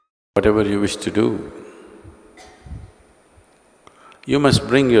whatever you wish to do, you must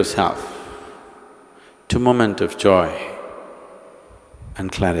bring yourself to moment of joy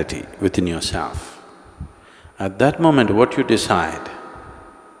and clarity within yourself. At that moment, what you decide,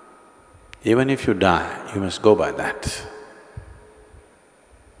 even if you die, you must go by that.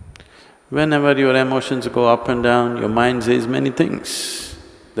 Whenever your emotions go up and down, your mind says many things.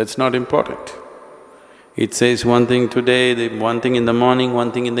 That's not important. It says one thing today, one thing in the morning,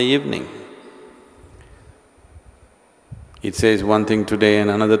 one thing in the evening. It says one thing today and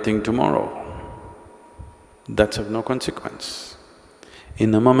another thing tomorrow. That's of no consequence.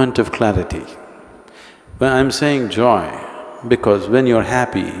 In a moment of clarity, when I'm saying joy, because when you're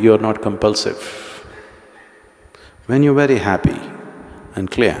happy, you're not compulsive. When you're very happy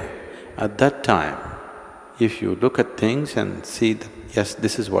and clear, at that time, if you look at things and see that, yes,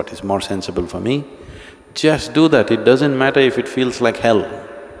 this is what is more sensible for me, just do that. It doesn't matter if it feels like hell.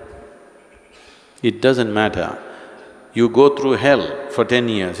 It doesn't matter. You go through hell for 10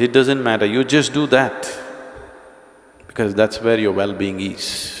 years, it doesn't matter, you just do that, because that's where your well-being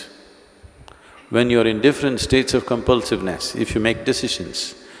is. When you're in different states of compulsiveness, if you make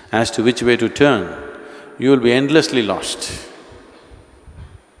decisions as to which way to turn, you will be endlessly lost.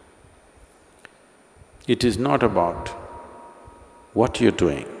 It is not about what you're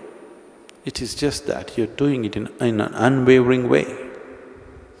doing, it is just that you're doing it in an unwavering way.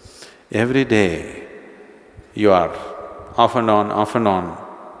 Every day you are off and on,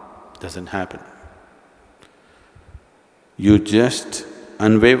 doesn't happen. You just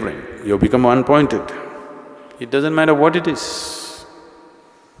unwavering, you become one-pointed. It doesn't matter what it is.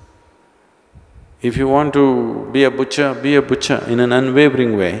 If you want to be a butcher in an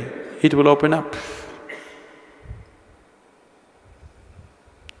unwavering way, it will open up.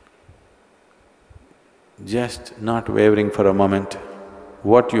 Just not wavering for a moment,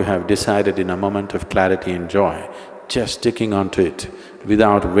 what you have decided in a moment of clarity and joy, just sticking onto it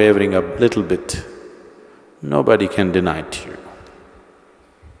without wavering a little bit, nobody can deny it to you.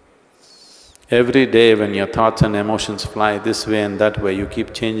 Every day when your thoughts and emotions fly this way and that way, you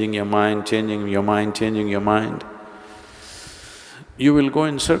keep changing your mind, changing your mind, changing your mind, you will go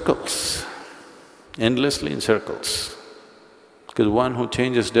in circles, endlessly in circles. Because one who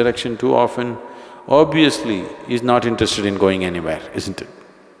changes direction too often, obviously is not interested in going anywhere, isn't it?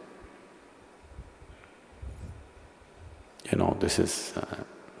 You know, this is…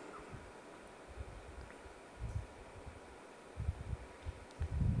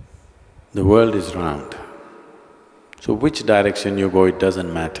 the world is round, so which direction you go, it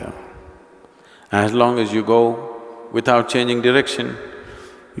doesn't matter. As long as you go without changing direction,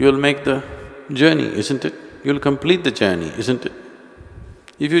 you'll make the journey, isn't it? You'll complete the journey, isn't it?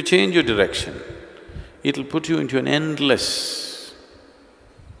 If you change your direction, it'll put you into an endless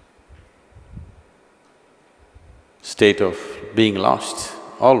state of being lost,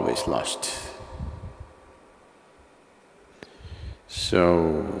 always lost.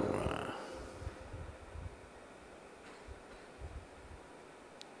 So,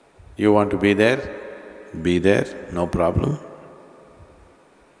 you want to be there, no problem.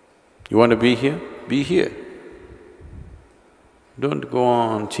 You want to be here. Don't go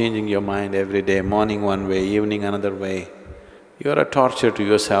on changing your mind every day, morning one way, evening another way. You're a torture to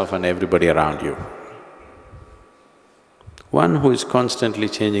yourself and everybody around you. One who is constantly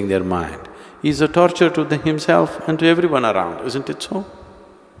changing their mind is a torture to himself and to everyone around, isn't it so?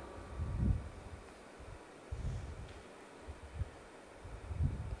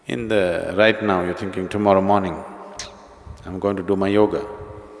 Right now you're thinking, tomorrow morning, I'm going to do my yoga.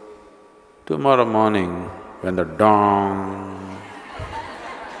 Tomorrow morning, when the dawn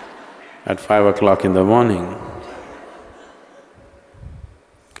at 5 o'clock in the morning,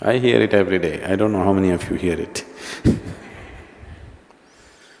 I hear it every day, I don't know how many of you hear it.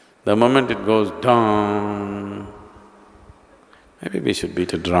 The moment it goes dawn, maybe we should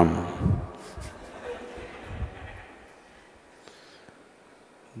beat a drum.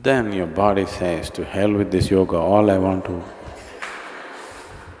 Then your body says, to hell with this yoga, all I want to…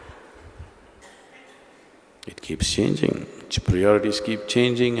 It keeps changing, its priorities keep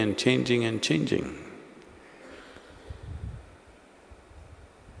changing and changing and changing.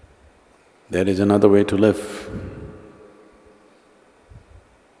 There is another way to live.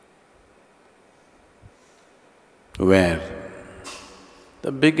 Where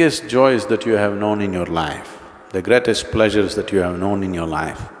the biggest joys that you have known in your life, the greatest pleasures that you have known in your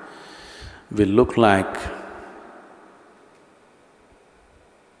life will look like,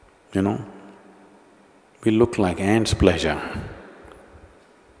 will look like ants' pleasure.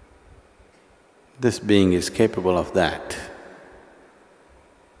 This being is capable of that.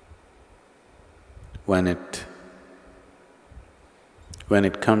 when it… when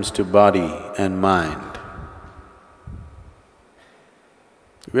it comes to body and mind,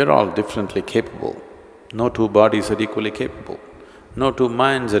 we're all differently capable. No two bodies are equally capable, no two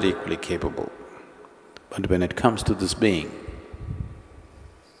minds are equally capable. But when it comes to this being,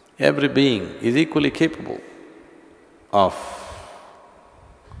 every being is equally capable of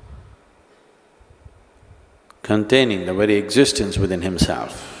containing the very existence within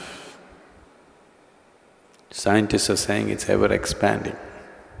himself. Scientists are saying it's ever expanding.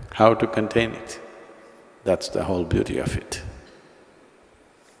 How to contain it? That's the whole beauty of it.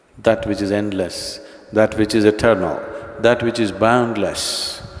 That which is endless, that which is eternal, that which is boundless,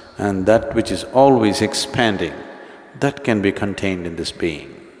 and that which is always expanding, that can be contained in this being.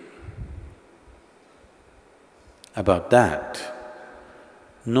 About that,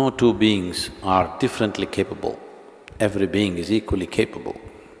 no two beings are differently capable. Every being is equally capable.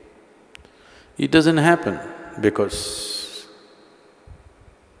 It doesn't happen because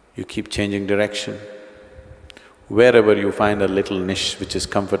you keep changing direction. Wherever you find a little niche which is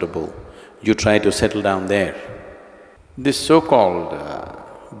comfortable, you try to settle down there. This so-called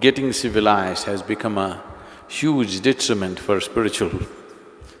getting civilized has become a huge detriment for spiritual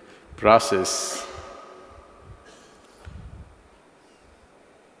process.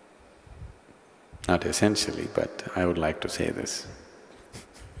 Not essentially, but I would like to say this.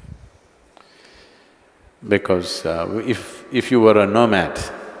 Because if you were a nomad,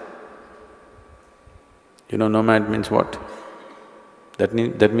 you know nomad means what? That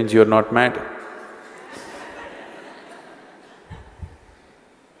means you're not mad.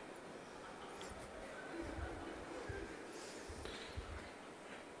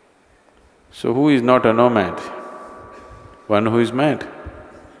 So who is not a nomad? One who is mad.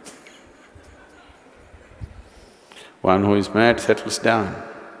 One who is mad settles down.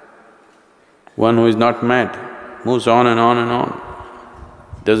 One who is not mad moves on and on and on,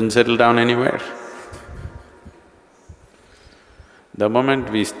 doesn't settle down anywhere. The moment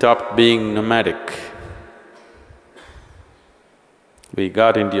we stopped being nomadic, we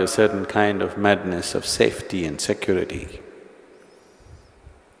got into a certain kind of madness of safety and security.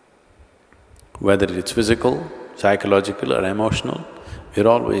 Whether it's physical, psychological or emotional, we're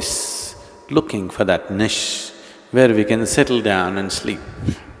always looking for that niche where we can settle down and sleep.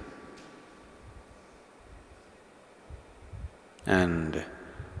 And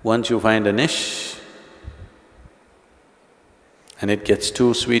once you find a niche and it gets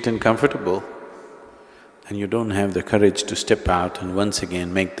too sweet and comfortable, and you don't have the courage to step out and once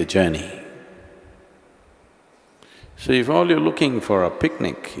again make the journey. So if all you're looking for a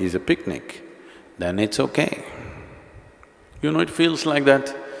picnic is a picnic, then it's okay. You know, it feels like that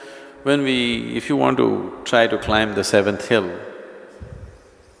when if you want to try to climb the seventh hill,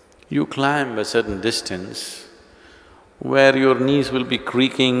 you climb a certain distance where your knees will be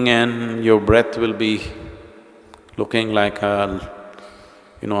creaking and your breath will be looking like a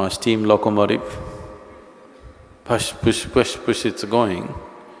steam locomotive. Push, push, push, push, it's going.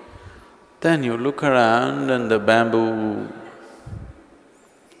 Then you look around and the bamboo,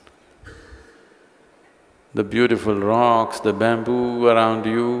 the beautiful rocks, the bamboo around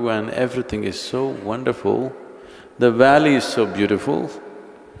you and everything is so wonderful. The valley is so beautiful.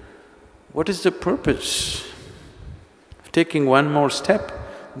 What is the purpose of taking one more step?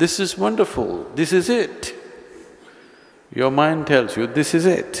 This is wonderful, this is it. Your mind tells you, this is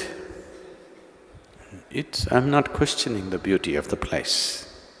it. I'm not questioning the beauty of the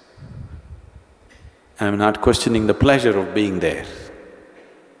place. I'm not questioning the pleasure of being there.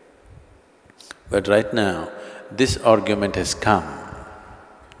 But right now, this argument has come,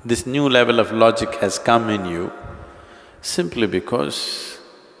 this new level of logic has come in you simply because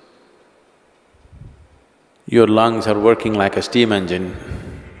your lungs are working like a steam engine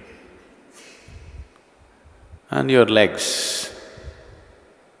and your legs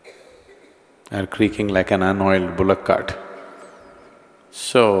are creaking like an unoiled bullock cart.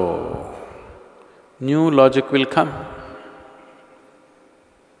 So, new logic will come.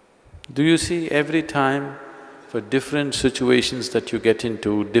 Do you see every time for different situations that you get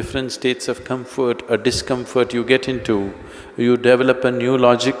into, different states of comfort or discomfort you get into, you develop a new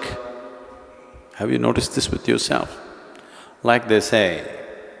logic? Have you noticed this with yourself? Like they say,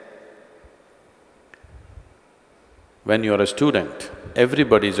 when you're a student,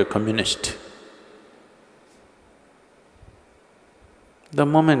 everybody is a communist. The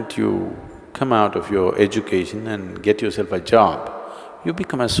moment you come out of your education and get yourself a job, you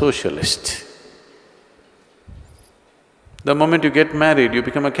become a socialist. The moment you get married, you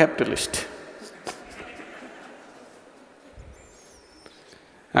become a capitalist.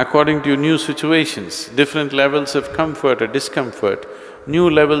 According to new situations, different levels of comfort or discomfort, new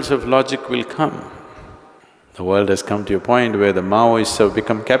levels of logic will come. The world has come to a point where the Maoists have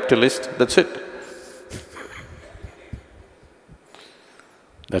become capitalist, that's it.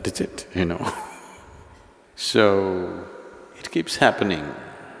 That is it, you know. So, it keeps happening.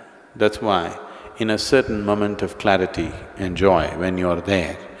 That's why in a certain moment of clarity and joy, when you're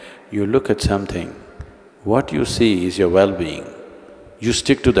there, you look at something, what you see is your well-being, you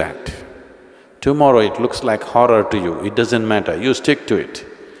stick to that. Tomorrow it looks like horror to you, it doesn't matter, you stick to it.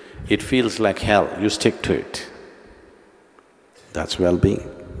 It feels like hell, you stick to it. That's well-being.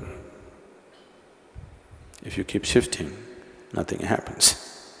 If you keep shifting, nothing happens.